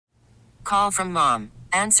call from mom.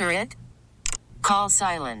 Answer it. Call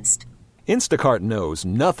silenced. Instacart knows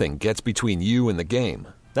nothing gets between you and the game.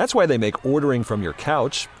 That's why they make ordering from your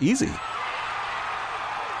couch easy.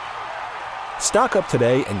 Stock up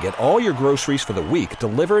today and get all your groceries for the week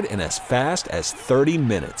delivered in as fast as 30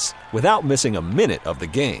 minutes without missing a minute of the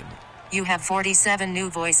game. You have 47 new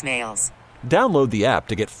voicemails. Download the app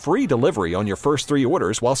to get free delivery on your first 3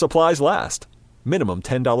 orders while supplies last. Minimum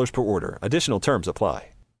 $10 per order. Additional terms apply.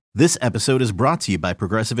 This episode is brought to you by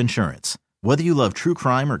Progressive Insurance. Whether you love true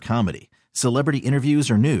crime or comedy, celebrity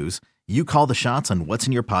interviews or news, you call the shots on what's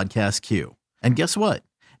in your podcast queue. And guess what?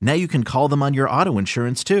 Now you can call them on your auto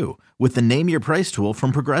insurance too with the Name Your Price tool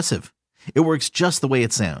from Progressive. It works just the way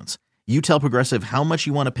it sounds. You tell Progressive how much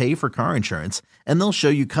you want to pay for car insurance, and they'll show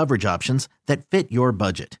you coverage options that fit your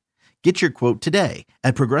budget. Get your quote today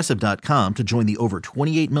at Progressive.com to join the over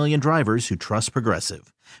 28 million drivers who trust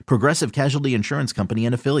Progressive. Progressive Casualty Insurance Company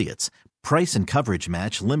and Affiliates. Price and coverage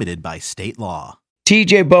match limited by state law.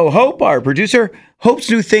 TJ Bo Hope, our producer. Hope's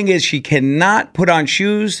new thing is she cannot put on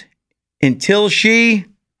shoes until she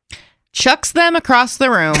chucks them across the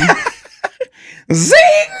room. Zing!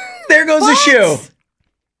 There goes the shoe.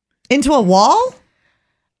 Into a wall?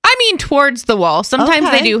 I mean, towards the wall. Sometimes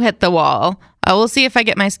Okay. they do hit the wall. We'll see if I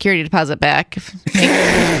get my security deposit back.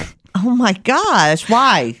 Oh my gosh,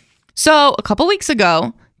 why? So a couple weeks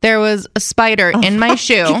ago, there was a spider in my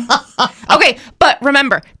shoe. Okay, but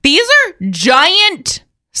remember, these are giant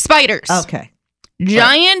spiders. Okay.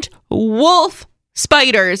 Giant wolf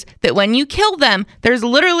spiders that when you kill them, there's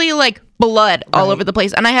literally like blood all over the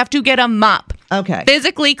place. And I have to get a mop. Okay.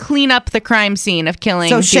 Physically clean up the crime scene of killing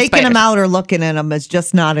So these shaking spiders. them out or looking at them is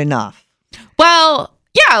just not enough. Well,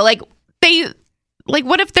 yeah, like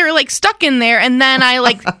what if they're like stuck in there and then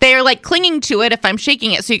they're like clinging to it if I'm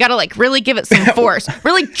shaking it. So you got to like really give it some force.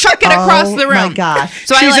 Really chuck it across the room. Oh my gosh.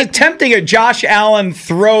 So She's attempting a Josh Allen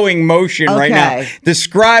throwing motion right now,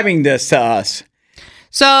 describing this to us.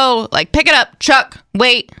 So like pick it up, chuck,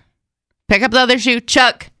 wait. Pick up the other shoe,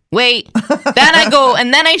 chuck, wait. Then I go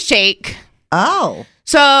and then I shake. Oh.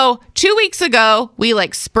 So 2 weeks ago, we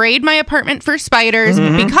like sprayed my apartment for spiders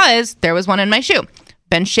because there was one in my shoe.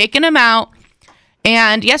 Been shaking them out.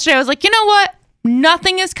 And yesterday I was like, you know what?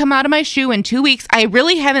 Nothing has come out of my shoe in 2 weeks. I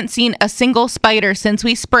really haven't seen a single spider since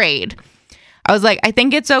we sprayed. I was like, I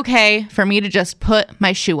think it's okay for me to just put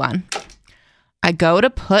my shoe on. I go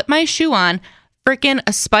to put my shoe on. Freaking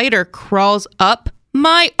a spider crawls up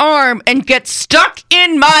my arm and gets stuck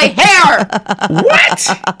in my hair. What?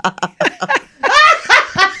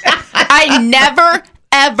 I never,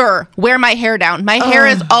 ever wear my hair down. My hair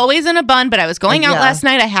is always in a bun, but I was going out last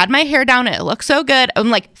night. I had my hair down. It looked so good. I'm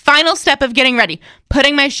like, final step of getting ready,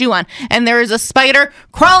 putting my shoe on. And there is a spider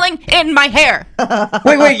crawling in my hair.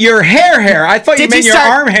 Wait, your hair. I thought you meant your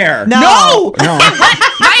arm hair. No.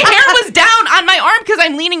 My hair was down on my arm because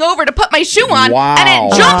I'm leaning over to put my shoe on. Wow. And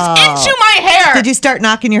it jumps into my hair. Did you start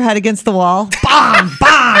knocking your head against the wall? Bang,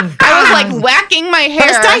 bang. I was like whacking my hair.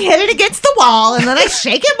 First I hit it against the wall, and then I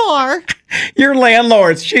shake it more. Your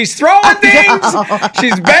landlords. She's throwing things.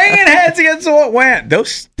 She's banging heads against what went.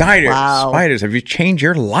 Those spiders. Have you changed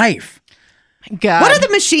your life? God. What are the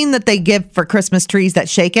machine that they give for Christmas trees that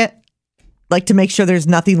shake it? Like to make sure there's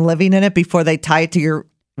nothing living in it before they tie it to your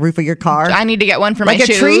roof of your car? I need to get one for like my a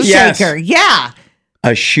shoes. tree Yes. shaker. Yeah.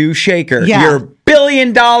 A shoe shaker. Yeah. Your $1 billion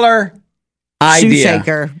idea. Shoe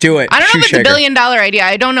shaker. Do it. I don't know Shoe if it's shaker. $1 billion idea.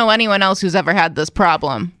 I don't know anyone else who's ever had this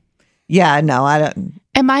problem. Yeah, no, I don't.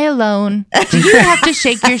 Am I alone? Do you have to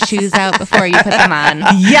shake your shoes out before you put them on?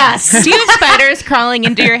 Yes. Do you have spiders crawling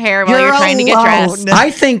into your hair while you're trying to get dressed?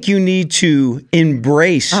 I think you need to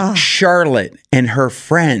embrace Charlotte and her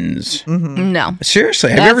friends. No. Seriously.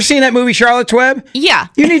 Have you ever seen that movie, Charlotte's Web? Yeah.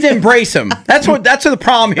 You need to embrace them. That's the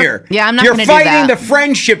problem here. Yeah, I'm not You're gonna do fighting that. the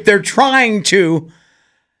friendship they're trying to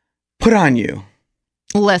put on you.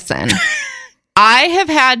 Listen, I have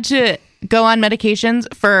had to go on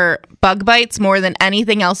medications for bug bites more than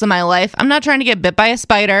anything else in my life. I'm not trying to get bit by a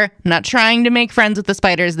spider. I'm not trying to make friends with the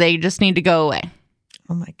spiders. They just need to go away.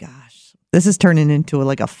 Oh my gosh. This is turning into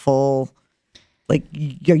like a full, like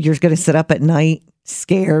you're going to sit up at night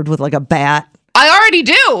scared with like a bat. I already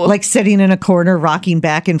do. Like sitting in a corner, rocking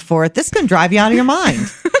back and forth. This can drive you out of your mind.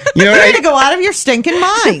 You know You're what going to go out of your stinking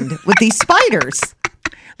mind with these spiders.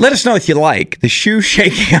 Let us know if you like the shoe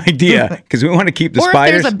shaking idea, because we want to keep the or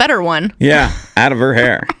spiders. if there's a better one. Yeah, out of her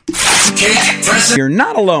hair. You're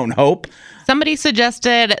not alone, Hope. Somebody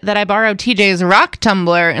suggested that I borrow TJ's rock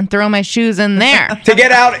tumbler and throw my shoes in there. To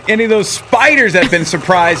get out any of those spiders that have been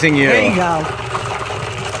surprising you. There you go.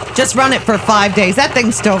 Just run it for 5 days. That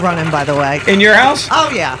thing's still running, by the way. In your house?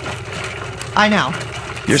 Oh, yeah. I know.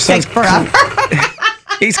 Your son's forever.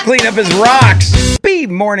 He's cleaning up his rocks.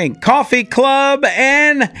 Speed Morning Coffee Club,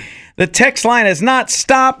 and the text line has not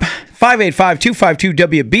stopped.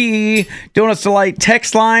 585-252-WB. Donuts Delight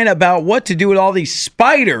text line about what to do with all these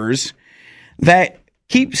spiders that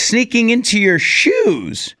keep sneaking into your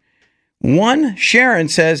shoes. One, Sharon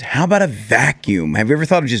says, how about a vacuum? Have you ever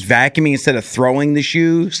thought of just vacuuming instead of throwing the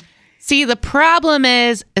shoes? See, the problem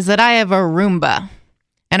is that I have a Roomba.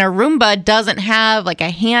 And a Roomba doesn't have like a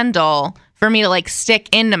handle for me to like stick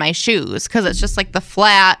into my shoes because it's just like the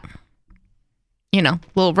flat,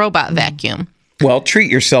 little robot vacuum. Well, treat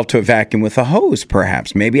yourself to a vacuum with a hose,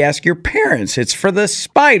 perhaps. Maybe ask your parents. It's for the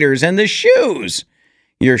spiders and the shoes.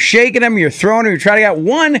 You're shaking them, you're throwing them, you're trying to get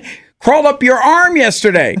one crawled up your arm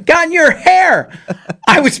yesterday, got in your hair.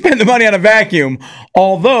 I would spend the money on a vacuum,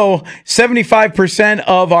 although 75%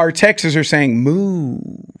 of our texters are saying move.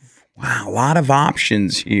 Wow, a lot of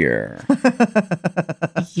options here.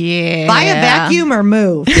 Yeah. Buy a vacuum or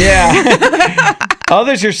move. Yeah.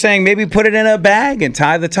 Others are saying maybe put it in a bag and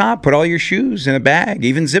tie the top. Put all your shoes in a bag,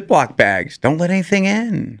 even Ziploc bags. Don't let anything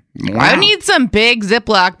in. Wow. I need some big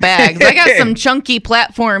Ziploc bags. I got some chunky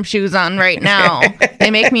platform shoes on right now. They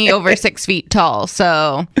make me over 6 feet tall,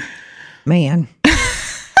 so. Man.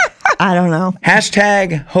 I don't know.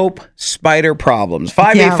 Hashtag hope spider problems.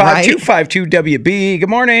 585-252-WB. Good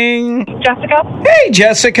morning. Jessica? Hey,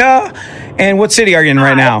 Jessica. And what city are you in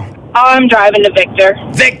right now? I'm driving to Victor.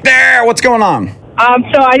 Victor, what's going on?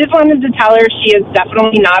 So I just wanted to tell her she is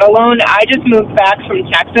definitely not alone. I just moved back from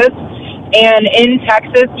Texas. And in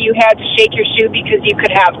Texas, you had to shake your shoe because you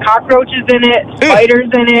could have cockroaches in it, spiders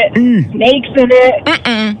in it, snakes in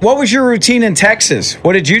it. What was your routine in Texas?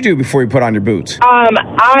 What did you do before you put on your boots?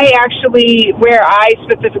 I actually, where I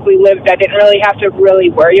specifically lived, I didn't really have to really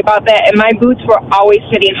worry about that. And my boots were always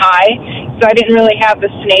sitting high, so I didn't really have the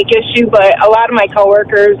snake issue. But a lot of my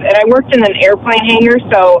coworkers, and I worked in an airplane hangar,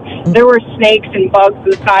 so there were snakes and bugs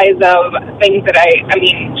the size of things that I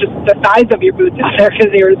mean, just the size of your boots out there because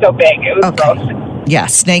they were so big. It was gross. Yeah,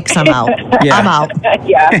 snakes, I'm out. Yeah. I'm out.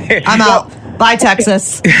 Yeah. I'm out. Bye,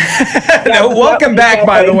 Texas. No, welcome back,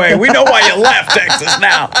 by the way. We know why you left Texas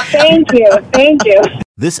now. Thank you. Thank you.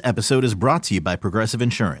 This episode is brought to you by Progressive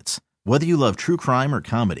Insurance. Whether you love true crime or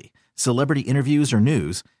comedy, celebrity interviews or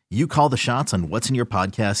news, you call the shots on what's in your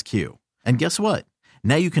podcast queue. And guess what?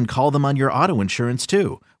 Now you can call them on your auto insurance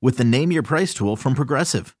too with the Name Your Price tool from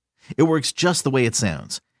Progressive. It works just the way it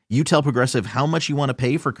sounds. You tell Progressive how much you want to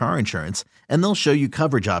pay for car insurance, and they'll show you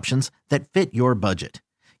coverage options that fit your budget.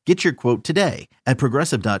 Get your quote today at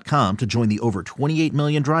Progressive.com to join the over 28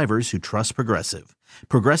 million drivers who trust Progressive.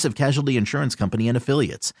 Progressive Casualty Insurance Company and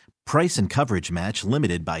Affiliates. Price and coverage match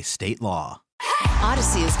limited by state law.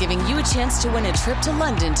 Odyssey is giving you a chance to win a trip to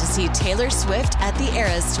London to see Taylor Swift at the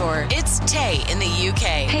Eras Tour. It's Tay in the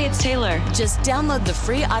UK. Hey, it's Taylor. Just download the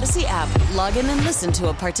free Odyssey app, log in and listen to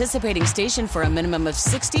a participating station for a minimum of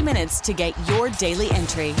 60 minutes to get your daily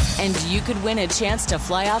entry. And you could win a chance to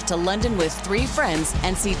fly off to London with 3 friends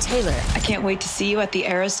and see Taylor. I can't wait to see you at the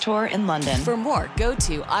Eras Tour in London. For more, go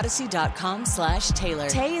to odyssey.com/Taylor.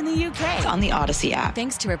 Tay in the UK. It's on the Odyssey app.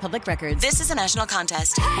 Thanks to Republic Records. This is a national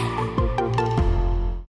contest.